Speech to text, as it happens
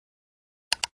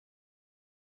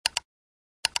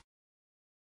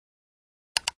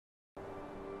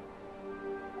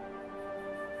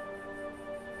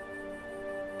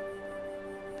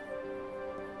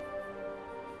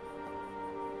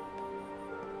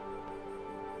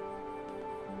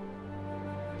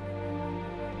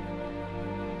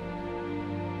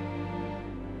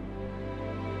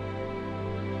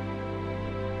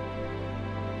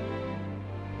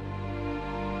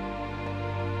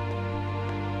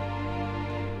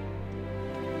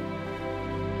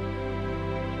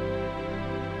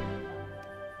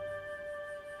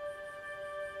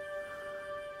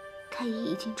太医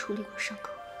已经处理过伤口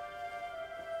了，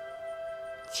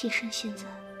妾身现在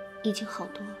已经好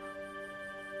多了。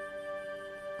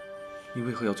你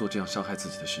为何要做这样伤害自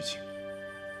己的事情？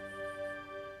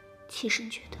妾身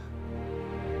觉得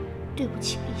对不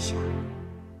起陛下。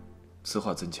此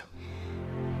话怎讲？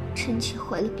臣妾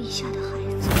怀了陛下的孩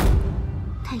子，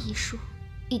太医说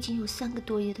已经有3个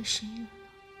多月的身孕了。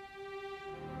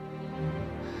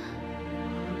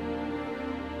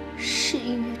是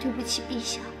因为对不起陛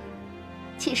下，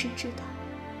妾身知道，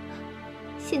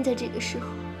现在这个时候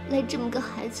来这么个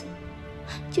孩子，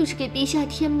就是给陛下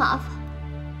添麻烦，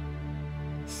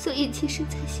所以妾身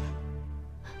才想，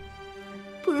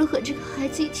不如和这个孩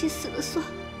子一起死了算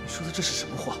了。你说的这是什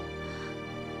么话？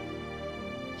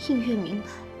音乐明白，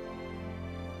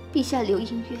陛下留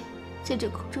音乐在这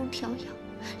宫中调养，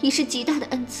已是极大的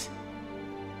恩赐。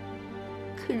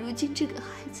可如今这个孩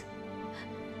子，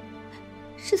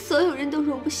是所有人都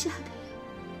容不下的呀。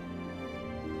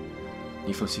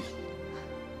你放心，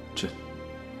朕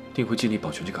定会尽力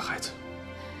保全这个孩子。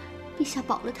陛下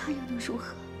保了他又能如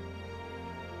何？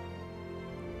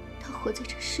他活在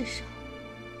这世上，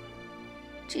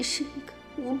只是一个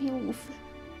无名无分，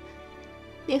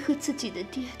连和自己的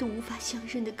爹都无法相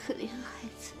认的可怜孩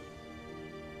子。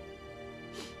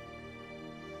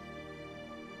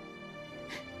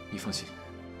你放心，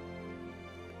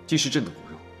既是朕的骨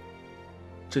肉，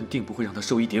朕定不会让他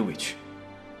受一点委屈。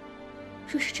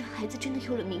若是这孩子真的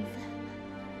有了名分，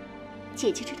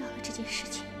姐姐知道了这件事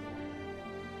情，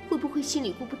会不会心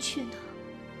里过不去呢？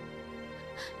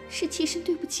是妾身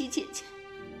对不起姐姐，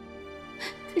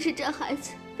可是这孩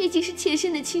子毕竟是妾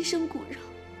身的亲生骨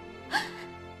肉，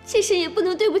妾身也不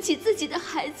能对不起自己的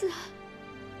孩子啊。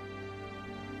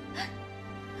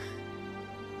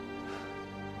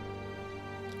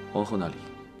皇后那里，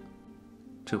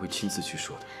朕会亲自去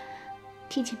说的。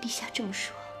听见陛下这么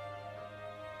说，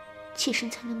妾身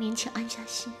才能勉强安下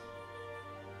心。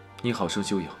你好生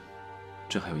休养，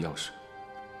朕还有要事，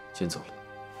先走了。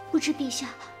不知陛下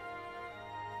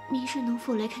明日能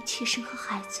否来看妾身和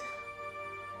孩子？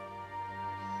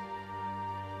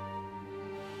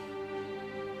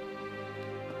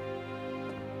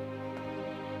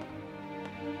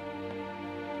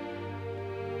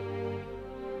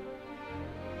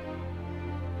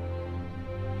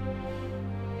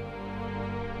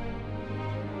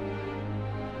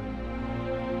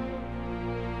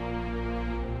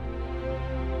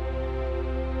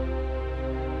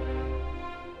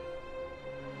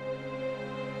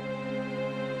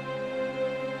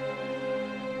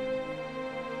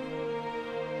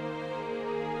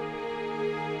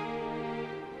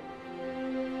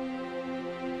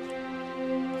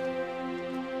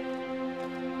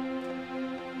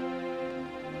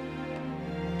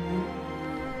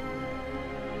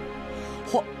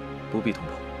不必通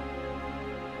报，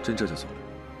朕这就走了。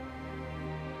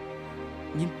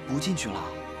您不进去了？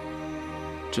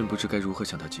朕不知该如何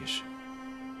向他解释，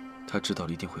他知道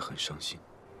了一定会很伤心，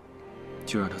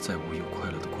就让他再无忧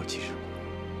快乐的过几日。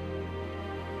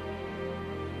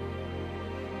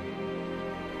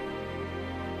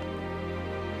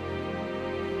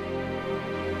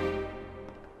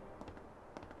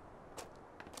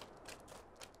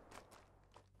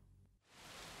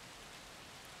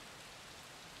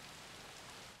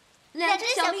两只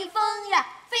小蜜蜂呀，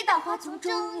飞到花丛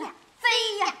中呀，飞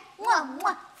呀，么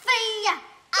么，飞呀，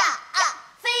啊啊，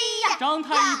飞呀！张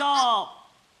太医到。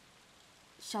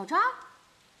小张，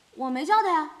我没叫他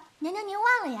呀。娘娘您忘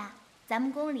了呀？咱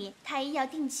们宫里太医要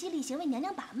定期例行为娘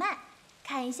娘把脉，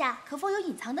看一下可否有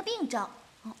隐藏的病症。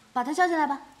哦，把他叫进来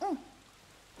吧。嗯。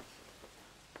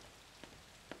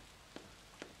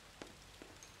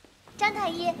张太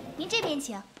医，您这边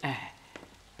请。哎。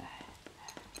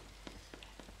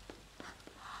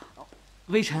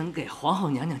微臣给皇后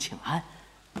娘娘请安。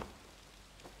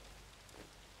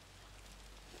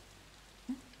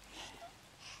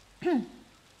哎，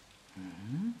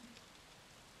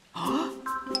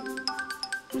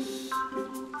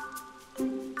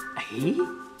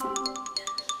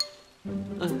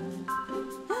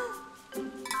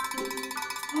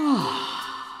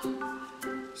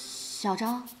小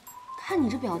张，看你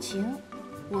这表情，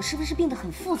我是不是病得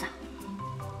很复杂？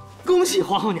恭喜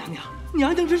皇后娘娘，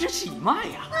娘娘这是喜脉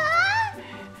呀！啊！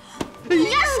你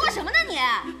丫说什么呢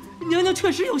你？娘娘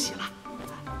确实有喜了。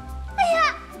哎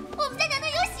呀，我们家娘娘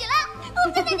有喜了！我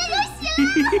们家娘娘有喜了！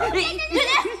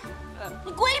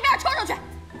你滚一边冲上去！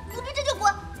不对，这就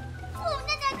滚！我们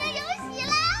家娘娘有喜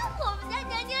了！我们家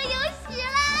娘娘有喜了！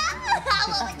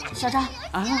我们家小张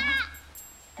啊，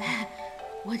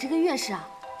我这个月事啊，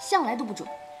向来都不准，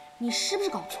你是不是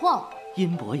搞错了？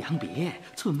阴薄阳别，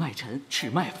寸脉沉，尺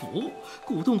脉浮，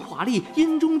鼓动华丽，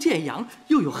阴中见阳，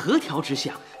又有何调之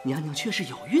想？娘娘却是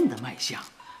有孕的脉象。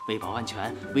为保安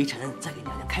全，微臣再给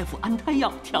娘娘开副安胎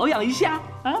药，调养一下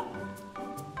啊！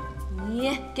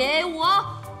你给我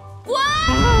滚！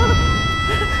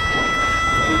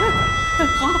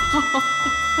好，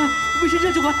微臣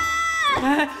这就滚。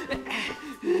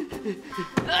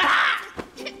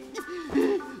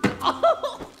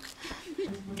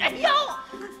哎呦！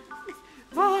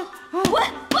滚！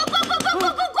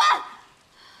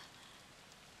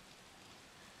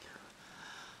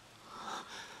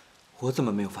我怎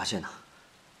么没有发现呢？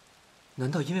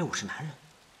难道因为我是男人，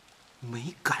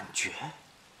没感觉？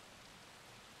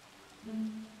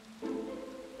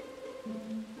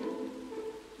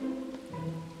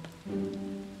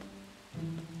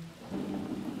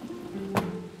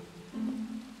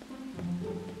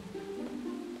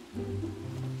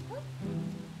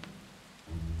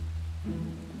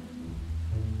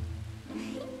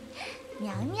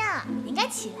娘娘，你该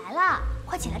起来了，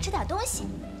快起来吃点东西。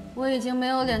我已经没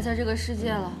有脸在这个世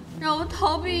界了，让我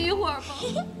逃避一会儿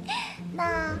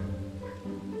吧。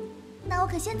那我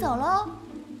可先走喽。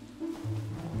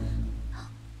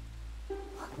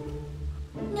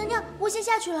娘娘，我先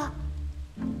下去了。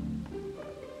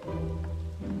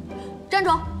站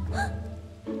住！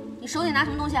你手里拿什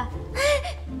么东西啊？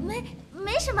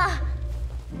没什么。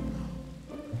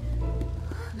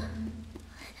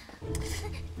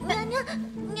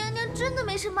娘娘真的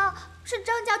没什么，是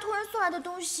张家托人送来的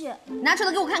东西。拿出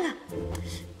来给我看看，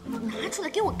拿出来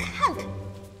给我看看。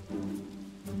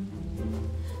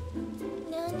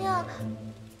娘娘，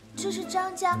这是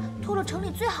张家托了城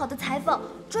里最好的裁缝，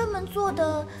专门做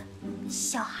的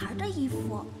小孩的衣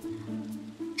服。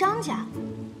张家？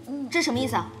这什么意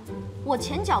思啊？我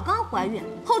前脚刚怀孕，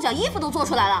后脚衣服都做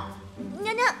出来了。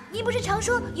娘娘，您不是常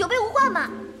说有备无患吗？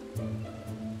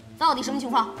到底什么情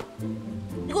况？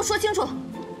你给我说清楚了。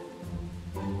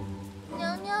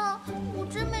娘娘，我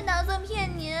真没打算骗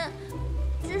您，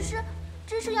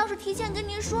只是要是提前跟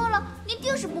您说了，您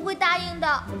定是不会答应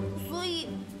的，所以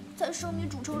才生米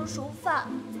煮成了熟饭。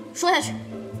说下去。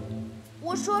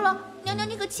我说了，娘娘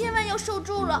你可千万要受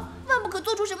住了，万不可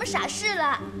做出什么傻事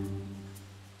来。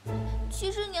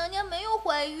其实娘娘没有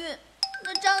怀孕，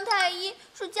那张太医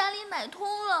是家里买通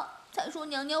了，才说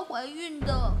娘娘怀孕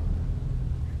的。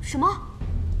什么？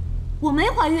我没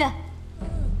怀孕？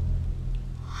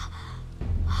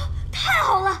太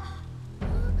好了！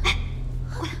哎，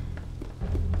过来。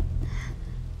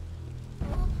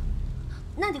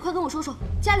那你快跟我说说，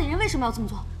家里人为什么要这么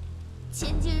做？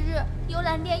前几日游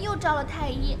览殿又招了太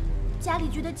医，家里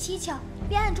觉得蹊跷，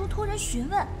便暗中托人询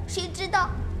问，谁知道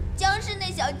江氏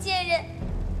那小贱人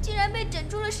竟然被诊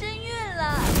出了身孕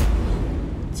了。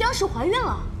江氏怀孕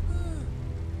了？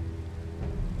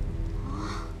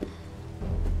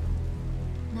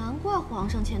难怪皇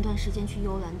上前段时间去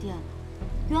幽兰殿了，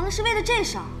原来是为了这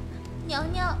事儿。娘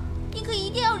娘，你可一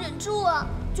定要忍住啊！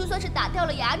就算是打掉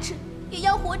了牙齿，也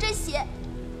要活着写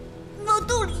入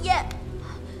肚里咽。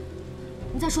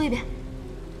你再说一遍，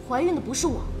怀孕的不是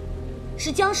我，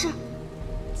是江氏。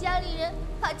家里人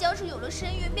怕江氏有了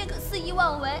身孕便可肆意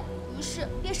妄为，于是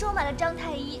便收买了张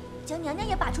太医，将娘娘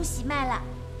也拔出喜脉来。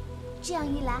这样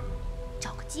一来，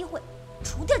找个机会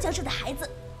除掉江氏的孩子。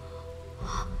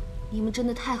你们真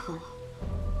的太狠了，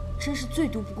真是最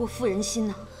毒不过妇人心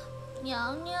呐！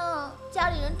娘娘，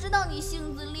家里人知道你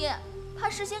性子烈，怕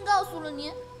事先告诉了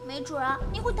您，没准啊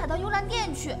您会打到幽兰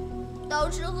殿去，到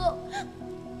时候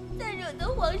再惹得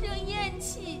皇上厌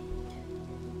弃。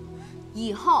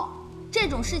以后这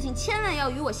种事情千万要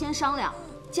与我先商量。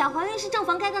假怀孕是正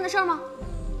房该干的事儿吗？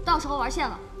到时候玩线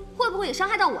了，会不会也伤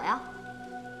害到我呀？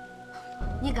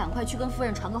你赶快去跟夫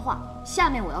人传个话，下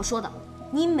面我要说的，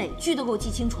你每句都给我记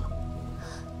清楚了。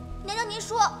娘娘，您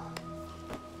说。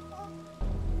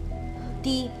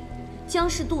第一，江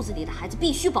氏肚子里的孩子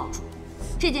必须保住，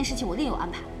这件事情我另有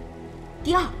安排。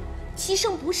第二，齐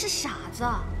晟不是傻子，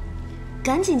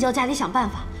赶紧叫家里想办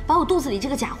法，把我肚子里这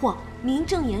个假货名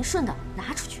正言顺的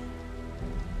拿出去。